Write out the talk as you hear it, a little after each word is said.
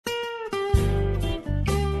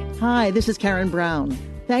Hi, this is Karen Brown.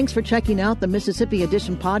 Thanks for checking out the Mississippi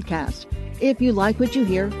Edition podcast. If you like what you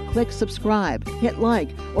hear, click subscribe, hit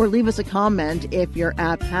like, or leave us a comment if your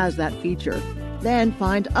app has that feature. Then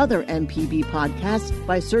find other MPB podcasts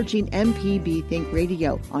by searching MPB Think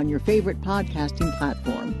Radio on your favorite podcasting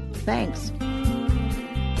platform. Thanks.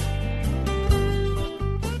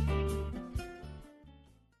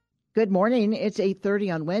 Good morning. It's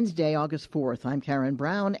 8:30 on Wednesday, August 4th. I'm Karen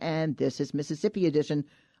Brown, and this is Mississippi Edition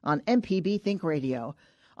on MPB Think Radio.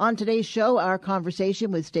 On today's show, our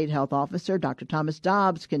conversation with State Health Officer Dr. Thomas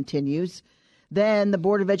Dobbs continues. Then the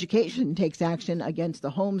Board of Education takes action against the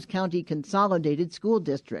Holmes County Consolidated School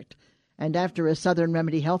District. And after a Southern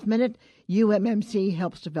Remedy Health Minute, UMMC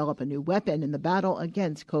helps develop a new weapon in the battle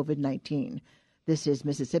against COVID-19. This is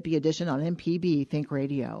Mississippi Edition on MPB Think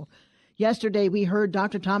Radio. Yesterday, we heard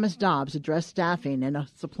Dr. Thomas Dobbs address staffing and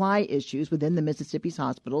supply issues within the Mississippi's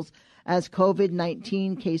hospitals as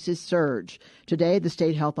COVID-19 cases surge. Today, the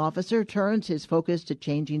state health officer turns his focus to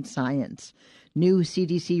changing science. New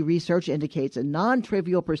CDC research indicates a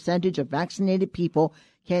non-trivial percentage of vaccinated people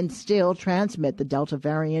can still transmit the Delta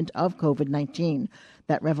variant of COVID-19.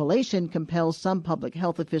 That revelation compels some public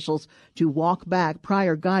health officials to walk back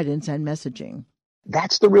prior guidance and messaging.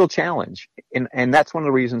 That's the real challenge. And that's one of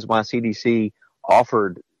the reasons why CDC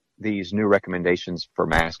offered these new recommendations for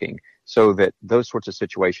masking, so that those sorts of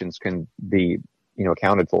situations can be,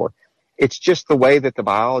 accounted for. It's just the way that the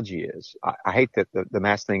biology is. I hate that the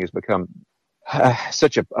mask thing has become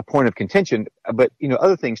such a point of contention, but,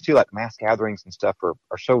 other things too, like mass gatherings and stuff are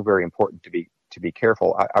so very important to be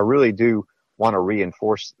careful. I really do want to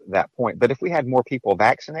reinforce that point. But if we had more people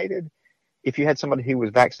vaccinated, if you had somebody who was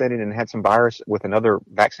vaccinated and had some virus with another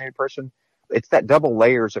vaccinated person, it's that double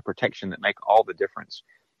layers of protection that make all the difference.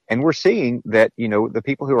 And we're seeing that, the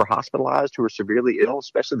people who are hospitalized, who are severely ill,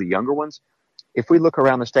 especially the younger ones, if we look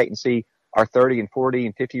around the state and see our 30 and 40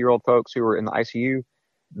 and 50-year-old folks who are in the ICU,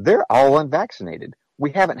 they're all unvaccinated. We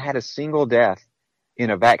haven't had a single death in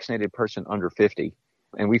a vaccinated person under 50.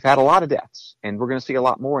 And we've had a lot of deaths, and we're going to see a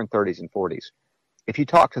lot more in 30s and 40s. If you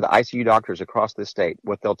talk to the ICU doctors across the state,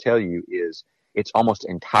 what they'll tell you is it's almost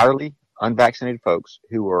entirely unvaccinated folks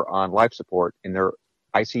who are on life support in their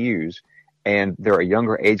ICUs, and they're a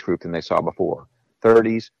younger age group than they saw before,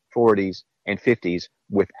 30s, 40s, and 50s,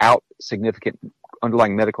 without significant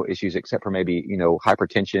underlying medical issues except for maybe,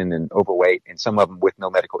 hypertension and overweight, and some of them with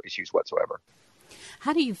no medical issues whatsoever.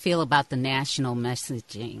 How do you feel about the national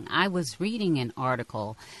messaging? I was reading an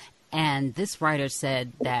article, and this writer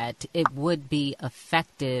said that it would be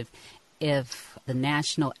effective if the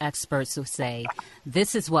national experts would say,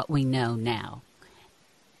 this is what we know now.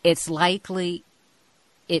 It's likely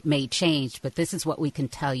it may change, but this is what we can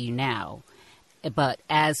tell you now. But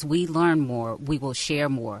as we learn more, we will share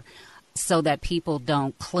more so that people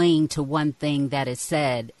don't cling to one thing that is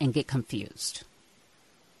said and get confused.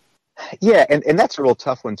 Yeah, and that's a real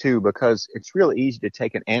tough one, too, because it's really easy to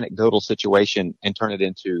take an anecdotal situation and turn it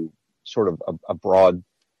into sort of a broad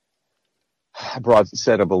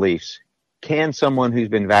set of beliefs. Can someone who's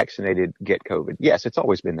been vaccinated get COVID? Yes, it's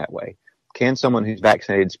always been that way. Can someone who's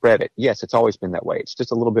vaccinated spread it? Yes, it's always been that way. It's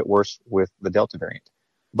just a little bit worse with the Delta variant.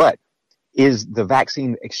 But is the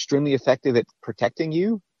vaccine extremely effective at protecting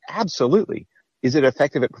you? Absolutely. Is it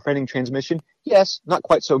effective at preventing transmission? Yes, not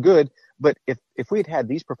quite so good. But if we had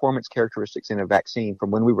these performance characteristics in a vaccine from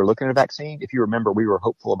when we were looking at a vaccine, if you remember, we were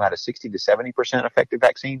hopeful about a 60 to 70% effective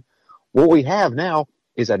vaccine. What we have now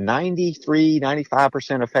is a 93,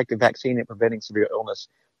 95% effective vaccine at preventing severe illness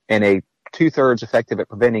and a 2/3 effective at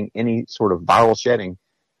preventing any sort of viral shedding.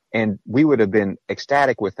 And we would have been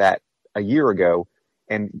ecstatic with that a year ago.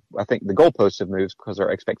 And I think the goalposts have moved because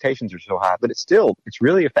our expectations are so high, but it's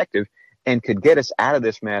really effective and could get us out of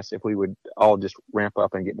this mess if we would all just ramp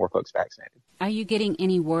up and get more folks vaccinated. Are you getting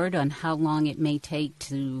any word on how long it may take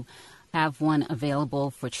to have one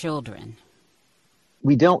available for children?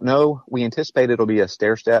 We don't know. We anticipate it'll be a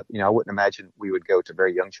stair step. I wouldn't imagine we would go to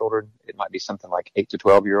very young children. It might be something like 8 to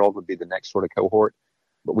 12-year-old would be the next sort of cohort.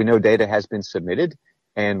 But we know data has been submitted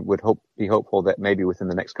and would be hopeful that maybe within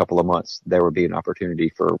the next couple of months there would be an opportunity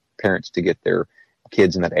for parents to get their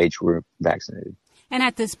kids in that age group vaccinated. And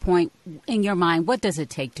at this point, in your mind, what does it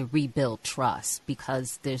take to rebuild trust?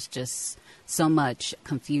 Because there's just so much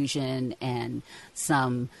confusion and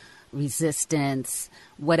some resistance,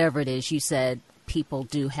 whatever it is. You said people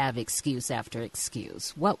do have excuse after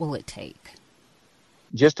excuse. What will it take?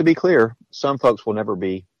 Just to be clear, some folks will never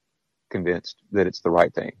be convinced that it's the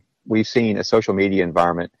right thing. We've seen a social media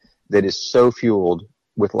environment that is so fueled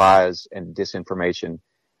with lies and disinformation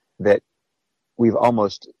that we've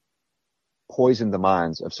almost poisoned the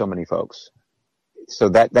minds of so many folks. So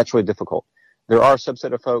that's really difficult. There are a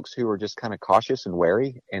subset of folks who are just kind of cautious and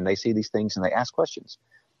wary, and they see these things and they ask questions.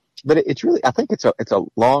 But it's really, I think it's a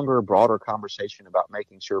longer, broader conversation about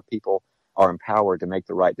making sure people are empowered to make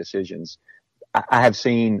the right decisions. I have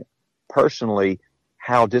seen personally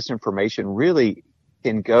how disinformation really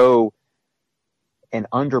can go and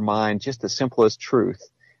undermine just the simplest truth.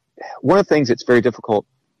 One of the things that's very difficult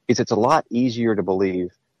is it's a lot easier to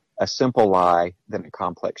believe a simple lie than a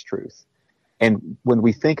complex truth. And when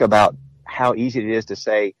we think about how easy it is to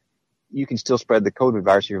say you can still spread the COVID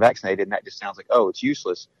virus if you're vaccinated, and that just sounds like, oh, it's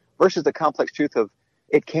useless, versus the complex truth of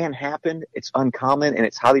it can happen, it's uncommon, and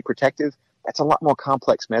it's highly protective, that's a lot more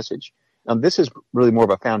complex message. This is really more of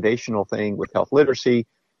a foundational thing with health literacy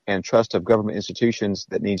and trust of government institutions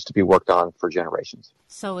that needs to be worked on for generations.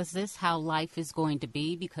 So is this how life is going to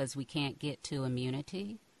be because we can't get to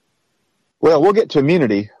immunity? Well, we'll get to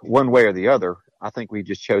immunity one way or the other. I think we've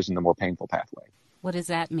just chosen the more painful pathway. What does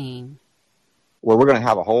that mean? Well, we're going to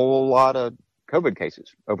have a whole lot of COVID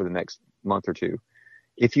cases over the next month or two.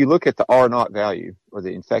 If you look at the R0 value or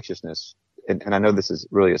the infectiousness, and I know this is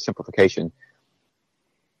really a simplification,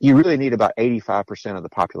 you really need about 85% of the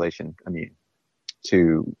population immune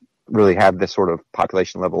to really have this sort of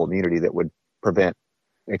population level immunity that would prevent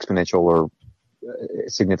exponential or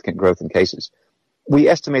significant growth in cases. We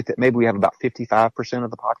estimate that maybe we have about 55%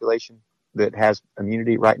 of the population that has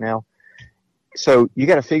immunity right now. So you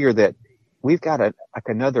got to figure that we've got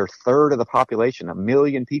another third of the population, 1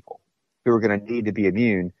 million people, who are going to need to be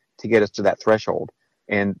immune to get us to that threshold.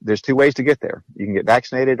 And there's two ways to get there. You can get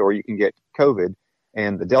vaccinated or you can get COVID.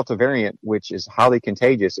 And the Delta variant, which is highly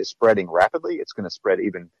contagious, is spreading rapidly. It's going to spread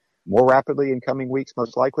even more rapidly in coming weeks,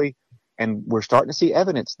 most likely. And we're starting to see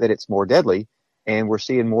evidence that it's more deadly. And we're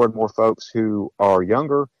seeing more and more folks who are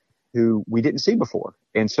younger who we didn't see before.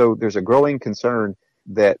 And so there's a growing concern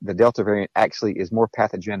that the Delta variant actually is more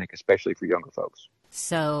pathogenic, especially for younger folks.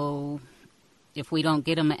 So if we don't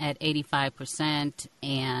get them at 85%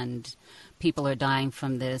 and people are dying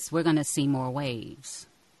from this, we're going to see more waves.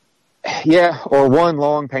 Yeah, or one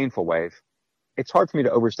long, painful wave. It's hard for me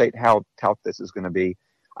to overstate how tough this is going to be.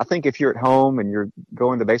 I think if you're at home and you're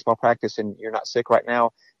going to baseball practice and you're not sick right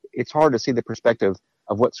now, it's hard to see the perspective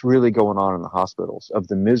of what's really going on in the hospitals, of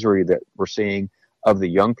the misery that we're seeing, of the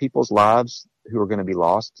young people's lives who are going to be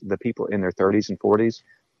lost, the people in their 30s and 40s.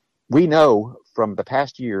 We know from the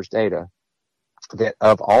past year's data that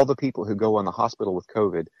of all the people who go in the hospital with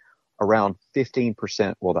COVID, around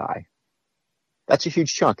 15% will die. That's a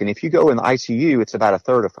huge chunk. And if you go in the ICU, it's about a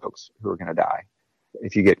third of folks who are going to die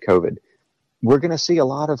if you get COVID. We're going to see a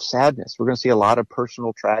lot of sadness. We're going to see a lot of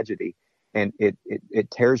personal tragedy. And it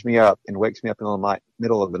tears me up and wakes me up in the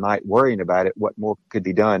middle of the night worrying about it, what more could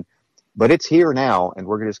be done. But it's here now, and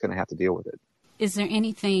we're just going to have to deal with it. Is there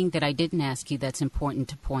anything that I didn't ask you that's important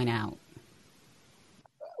to point out?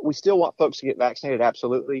 We still want folks to get vaccinated,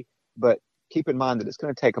 absolutely. But keep in mind that it's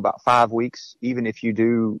going to take about 5 weeks, even if you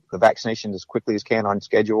do the vaccination as quickly as can on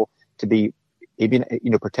schedule, to be even,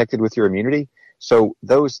 protected with your immunity. So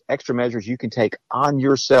those extra measures you can take on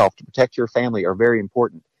yourself to protect your family are very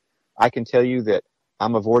important. I can tell you that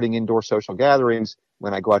I'm avoiding indoor social gatherings.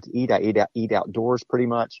 When I go out to eat, I eat outdoors pretty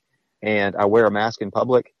much, and I wear a mask in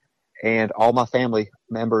public. And all my family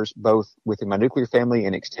members, both within my nuclear family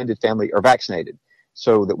and extended family, are vaccinated,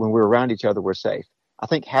 so that when we're around each other, we're safe. I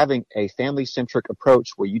think having a family-centric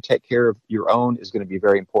approach where you take care of your own is going to be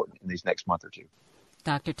very important in these next month or two.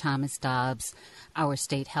 Dr. Thomas Dobbs, our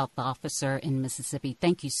state health officer in Mississippi,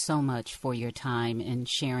 thank you so much for your time and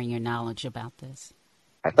sharing your knowledge about this.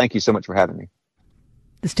 Thank you so much for having me.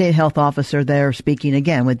 The state health officer there speaking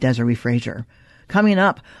again with Desiree Frazier. Coming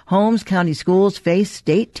up, Holmes County schools face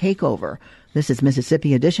state takeover. This is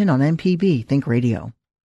Mississippi Edition on MPB Think Radio.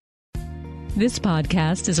 This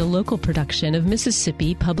podcast is a local production of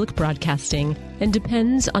Mississippi Public Broadcasting and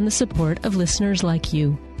depends on the support of listeners like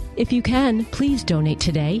you. If you can, please donate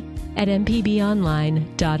today at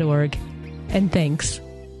mpbonline.org. And thanks.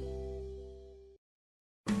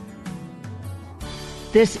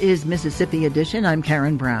 This is Mississippi Edition. I'm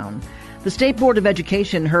Karen Brown. The State Board of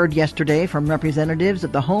Education heard yesterday from representatives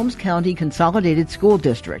of the Holmes County Consolidated School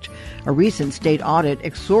District. A recent state audit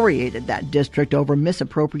excoriated that district over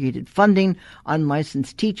misappropriated funding,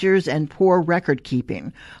 unlicensed teachers, and poor record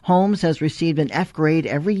keeping. Holmes has received an F grade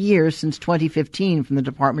every year since 2015 from the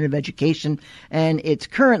Department of Education, and it's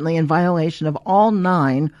currently in violation of all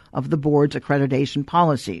 9 of the board's accreditation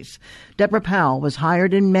policies. Deborah Powell was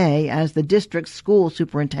hired in May as the district's school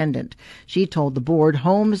superintendent. She told the board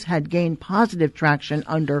Holmes had gained positive traction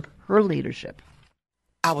under her leadership.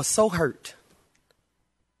 I was so hurt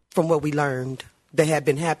from what we learned that had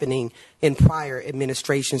been happening in prior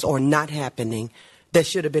administrations or not happening that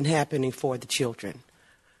should have been happening for the children.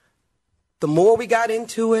 The more we got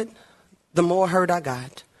into it, the more hurt I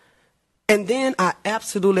got. And then I'm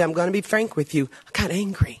going to be frank with you, I got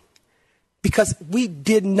angry because we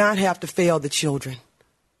did not have to fail the children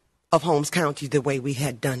of Holmes County the way we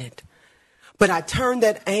had done it. But I turned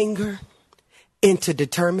that anger into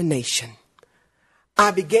determination.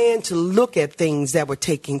 I began to look at things that were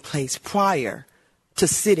taking place prior to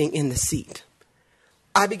sitting in the seat.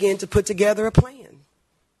 I began to put together a plan,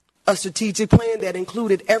 a strategic plan that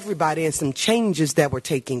included everybody and some changes that were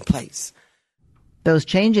taking place. Those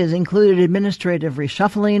changes included administrative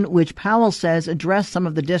reshuffling, which Powell says addressed some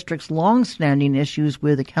of the district's long-standing issues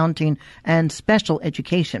with accounting and special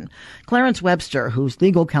education. Clarence Webster, who's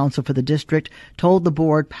legal counsel for the district, told the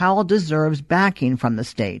board Powell deserves backing from the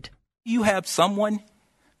state. You have someone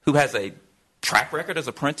who has a track record as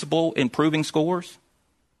a principal improving scores,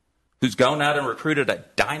 who's gone out and recruited a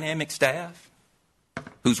dynamic staff,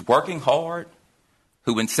 who's working hard,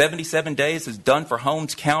 who in 77 days has done for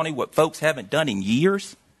Holmes County what folks haven't done in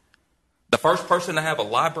years. The first person to have a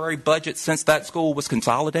library budget since that school was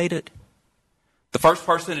Consolidated. The first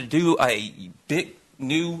person to do a big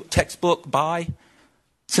new textbook buy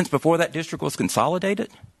since before that district was Consolidated.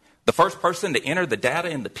 The first person to enter the data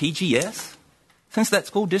in the PGS since that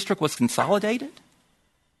school district was Consolidated.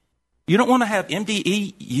 You don't want to have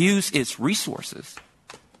MDE use its resources,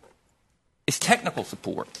 its technical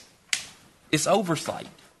support, its oversight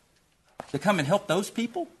to come and help those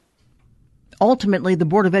people? Ultimately, the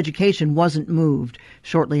Board of Education wasn't moved.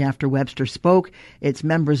 Shortly after Webster spoke, its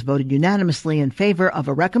members voted unanimously in favor of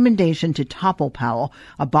a recommendation to topple Powell,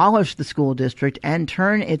 abolish the school district, and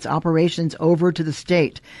turn its operations over to the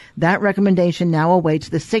state. That recommendation now awaits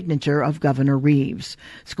the signature of Governor Reeves.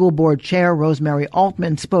 School Board Chair Rosemary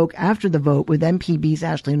Altman spoke after the vote with MPB's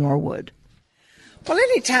Ashley Norwood. Well,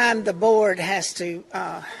 any time the board has to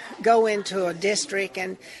go into a district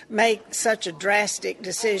and make such a drastic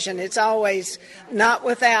decision, it's always not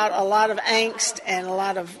without a lot of angst and a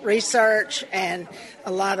lot of research and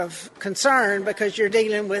a lot of concern because you're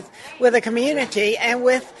dealing with a community and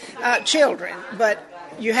with children. But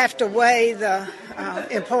you have to weigh the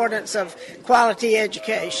importance of quality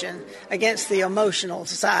education against the emotional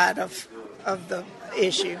side of the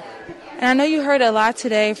issue. And I know you heard a lot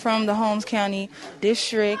today from the Holmes County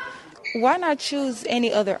District. Why not choose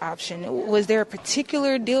any other option? Was there a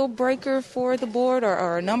particular deal breaker for the board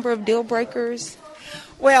or a number of deal breakers?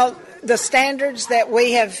 Well, the standards that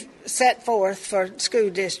we have set forth for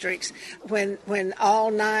school districts, when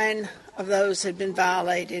all 9 of those had been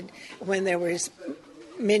violated, when there was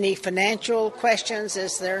many financial questions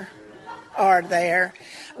as there are there,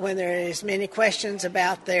 when there is many questions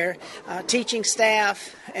about their teaching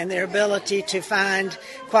staff and their ability to find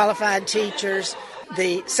qualified teachers,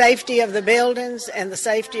 the safety of the buildings and the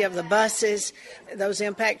safety of the buses, those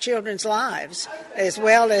impact children's lives as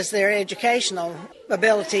well as their educational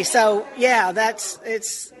ability. So, yeah,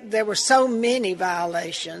 there were so many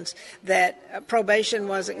violations that probation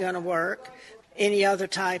wasn't going to work, any other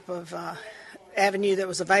type of avenue that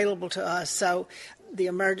was available to us. So the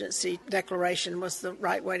emergency declaration was the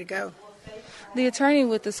right way to go. The attorney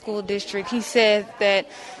with the school district, he said that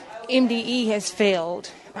MDE has failed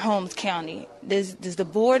Holmes County. Does the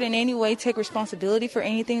board in any way take responsibility for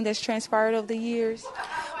anything that's transpired over the years?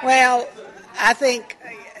 Well, I think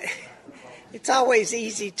it's always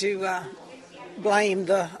easy to blame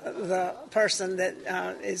the person that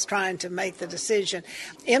is trying to make the decision.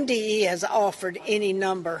 MDE has offered any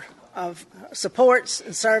number of supports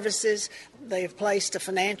and services. They've placed a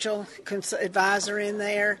financial advisor in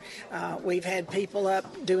there. We've had people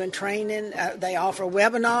up doing training. They offer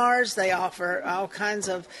webinars. They offer all kinds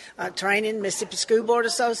of training. Mississippi School Board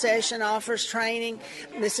Association offers training.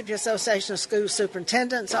 Mississippi Association of School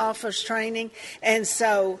Superintendents offers training. And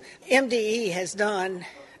so MDE has done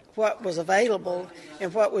what was available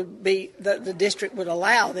and what would be the district would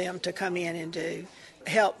allow them to come in and do,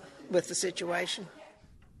 help with the situation.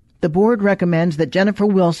 The board recommends that Jennifer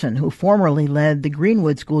Wilson, who formerly led the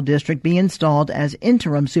Greenwood School District, be installed as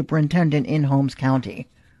interim superintendent in Holmes County.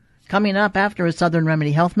 Coming up after a Southern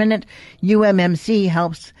Remedy Health Minute, UMMC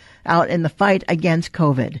helps out in the fight against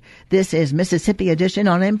COVID. This is Mississippi Edition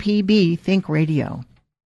on MPB Think Radio.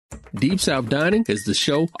 Deep South Dining is the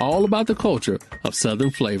show all about the culture of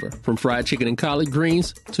Southern flavor, from fried chicken and collard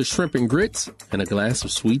greens to shrimp and grits and a glass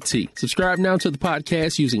of sweet tea. Subscribe now to the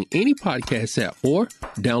podcast using any podcast app or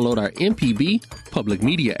download our MPB public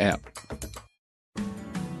media app.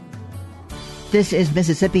 This is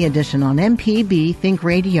Mississippi Edition on MPB Think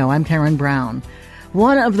Radio. I'm Karen Brown.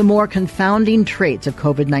 One of the more confounding traits of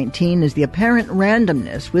COVID-19 is the apparent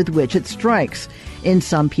randomness with which it strikes. In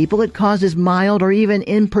some people, it causes mild or even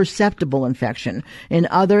imperceptible infection. In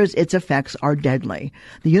others, its effects are deadly.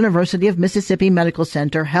 The University of Mississippi Medical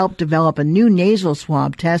Center helped develop a new nasal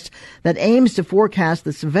swab test that aims to forecast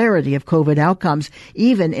the severity of COVID outcomes,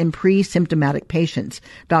 even in pre-symptomatic patients.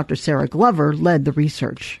 Dr. Sarah Glover led the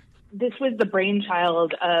research. This was the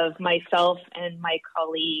brainchild of myself and my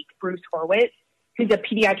colleague, Bruce Horwitz, who's a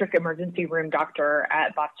pediatric emergency room doctor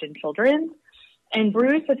at Boston Children's. And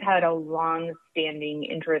Bruce has had a long-standing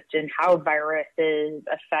interest in how viruses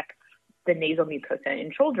affect the nasal mucosa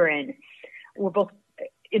in children. We're both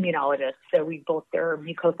immunologists, so we both are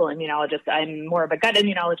mucosal immunologists. I'm more of a gut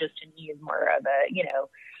immunologist, and he is more of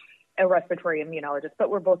a respiratory immunologist, but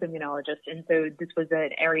we're both immunologists. And so this was an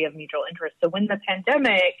area of mutual interest. So when the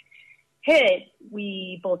pandemic hit,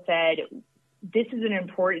 we both said, this is an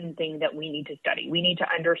important thing that we need to study. We need to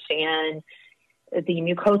understand the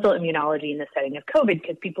mucosal immunology in the setting of COVID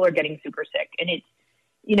because people are getting super sick. And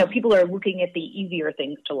it's, people are looking at the easier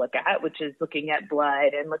things to look at, which is looking at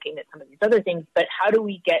blood and looking at some of these other things. But how do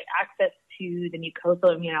we get access to the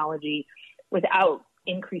mucosal immunology without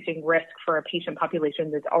increasing risk for a patient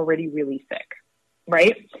population that's already really sick,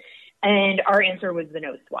 right? And our answer was the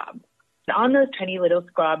nose swab. On those tiny little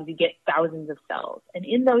swabs, you get thousands of cells. And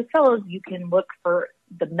in those cells, you can look for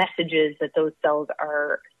the messages that those cells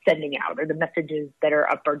are sending out or the messages that are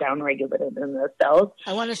up or down regulated in those cells.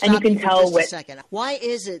 I want to stop you for just a second. Why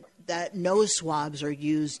is it that nose swabs are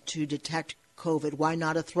used to detect COVID? Why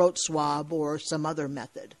not a throat swab or some other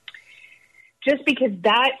method? Just because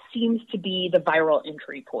that seems to be the viral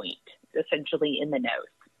entry point, essentially, in the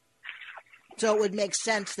nose. So it would make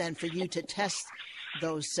sense then for you to test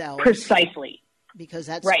those cells. Precisely. Because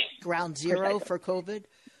that's right. Ground zero for COVID?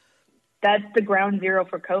 That's the ground zero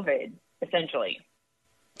for COVID, essentially.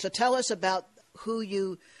 So tell us about who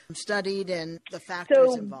you studied and the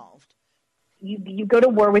factors involved. You go to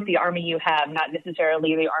war with the army you have, not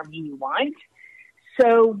necessarily the army you want.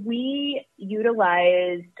 So we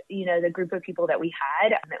utilized, the group of people that we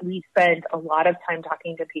had. We spent a lot of time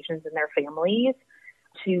talking to patients and their families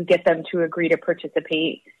to get them to agree to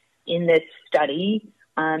participate in this study.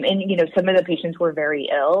 And some of the patients were very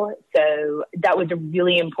ill. So that was a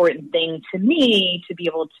really important thing to me to be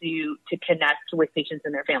able to connect with patients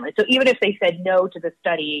and their families. So even if they said no to the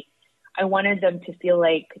study, I wanted them to feel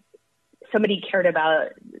like somebody cared about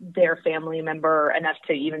their family member enough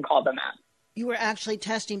to even call them out. You were actually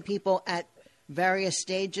testing people at various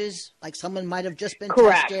stages, like someone might have just been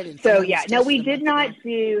Correct. tested. And so, yeah. No, we did not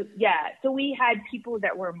do, So we had people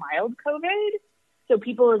that were mild COVID. So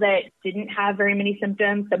people that didn't have very many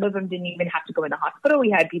symptoms. Some of them didn't even have to go in the hospital. We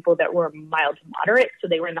had people that were mild to moderate. So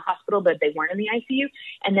they were in the hospital, but they weren't in the ICU.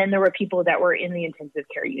 And then there were people that were in the intensive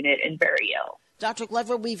care unit and very ill. Dr.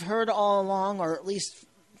 Glover, we've heard all along, or at least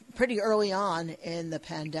pretty early on in the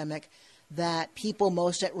pandemic, that people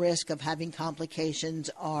most at risk of having complications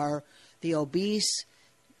are the obese,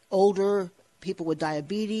 older, people with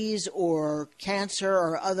diabetes or cancer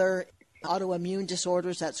or other autoimmune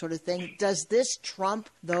disorders, that sort of thing. Does this trump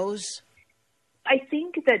those? I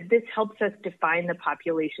think that this helps us define the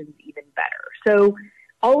populations even better. So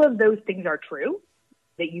all of those things are true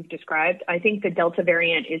that you've described. I think the Delta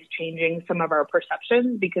variant is changing some of our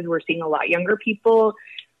perceptions because we're seeing a lot younger people.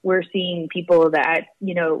 We're seeing people that,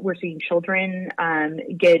 we're seeing children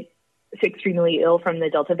get extremely ill from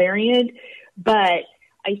the Delta variant. But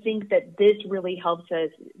I think that this really helps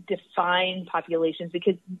us define populations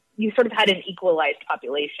because you sort of had an equalized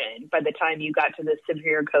population by the time you got to the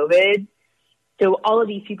severe COVID. So all of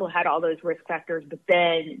these people had all those risk factors, but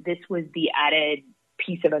then this was the added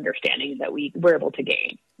piece of understanding that we were able to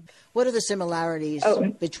gain. What are the similarities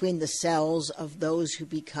between the cells of those who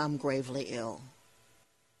become gravely ill?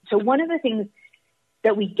 So one of the things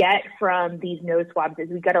that we get from these nose swabs is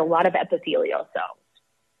we get a lot of epithelial cells.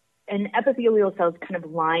 And epithelial cells kind of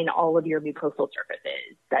line all of your mucosal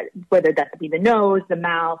surfaces, whether that be the nose, the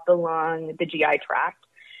mouth, the lung, the GI tract.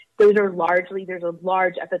 There's a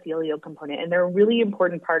large epithelial component, and they're a really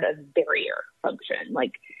important part of barrier function,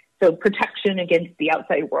 so protection against the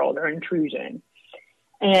outside world or intrusion.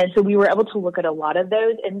 And so we were able to look at a lot of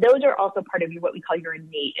those, and those are also part of what we call your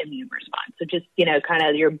innate immune response. So just, kind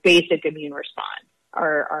of your basic immune response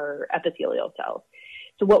are epithelial cells.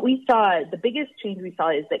 So what we saw, the biggest change we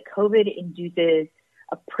saw is that COVID induces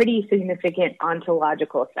a pretty significant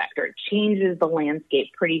ontological effect, or it changes the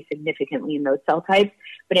landscape pretty significantly in those cell types.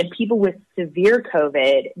 But in people with severe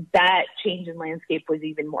COVID, that change in landscape was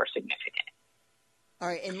even more significant. All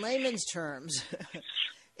right, in layman's terms,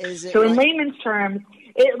 So in layman's terms,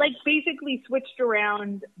 it like basically switched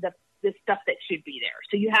around the stuff that should be there.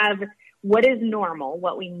 So you have what is normal,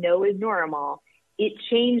 what we know is normal. It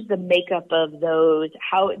changed the makeup of those,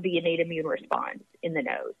 how the innate immune response in the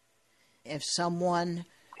nose. If someone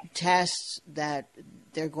tests that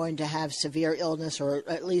they're going to have severe illness or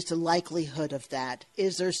at least a likelihood of that,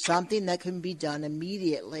 is there something that can be done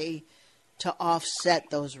immediately to offset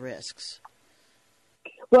those risks?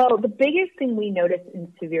 Well, the biggest thing we notice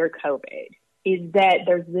in severe COVID is that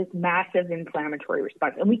there's this massive inflammatory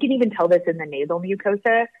response. And we can even tell this in the nasal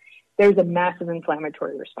mucosa. There's a massive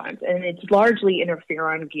inflammatory response, and it's largely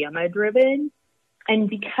interferon gamma driven. And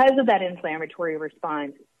because of that inflammatory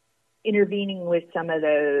response, intervening with some of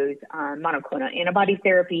those monoclonal antibody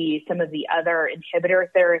therapies, some of the other inhibitor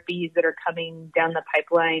therapies that are coming down the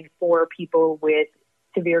pipeline for people with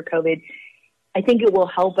severe COVID, I think it will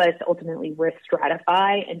help us ultimately risk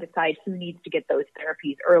stratify and decide who needs to get those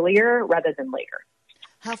therapies earlier rather than later.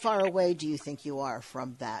 How far away do you think you are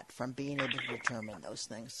from that, from being able to determine those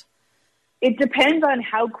things? It depends on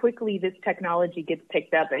how quickly this technology gets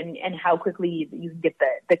picked up and how quickly you can get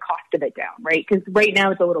the cost of it down, right? Because right now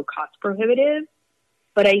it's a little cost prohibitive,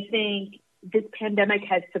 but I think this pandemic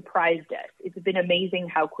has surprised us. It's been amazing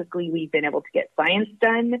how quickly we've been able to get science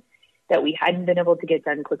done that we hadn't been able to get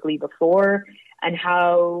done quickly before, and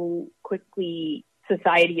how quickly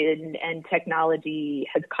society and technology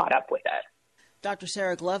has caught up with us. Dr.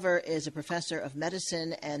 Sarah Glover is a professor of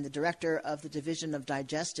medicine and the director of the Division of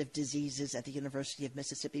Digestive Diseases at the University of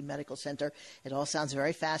Mississippi Medical Center. It all sounds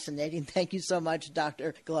very fascinating. Thank you so much,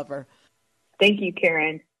 Dr. Glover. Thank you,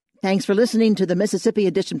 Karen. Thanks for listening to the Mississippi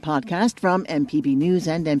Edition podcast from MPB News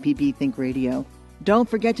and MPB Think Radio. Don't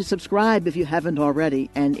forget to subscribe if you haven't already,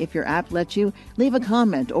 and if your app lets you, leave a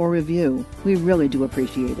comment or review. We really do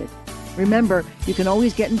appreciate it. Remember, you can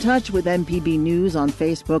always get in touch with MPB News on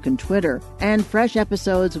Facebook and Twitter, and fresh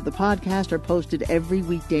episodes of the podcast are posted every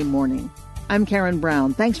weekday morning. I'm Karen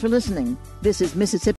Brown. Thanks for listening. This is Mississippi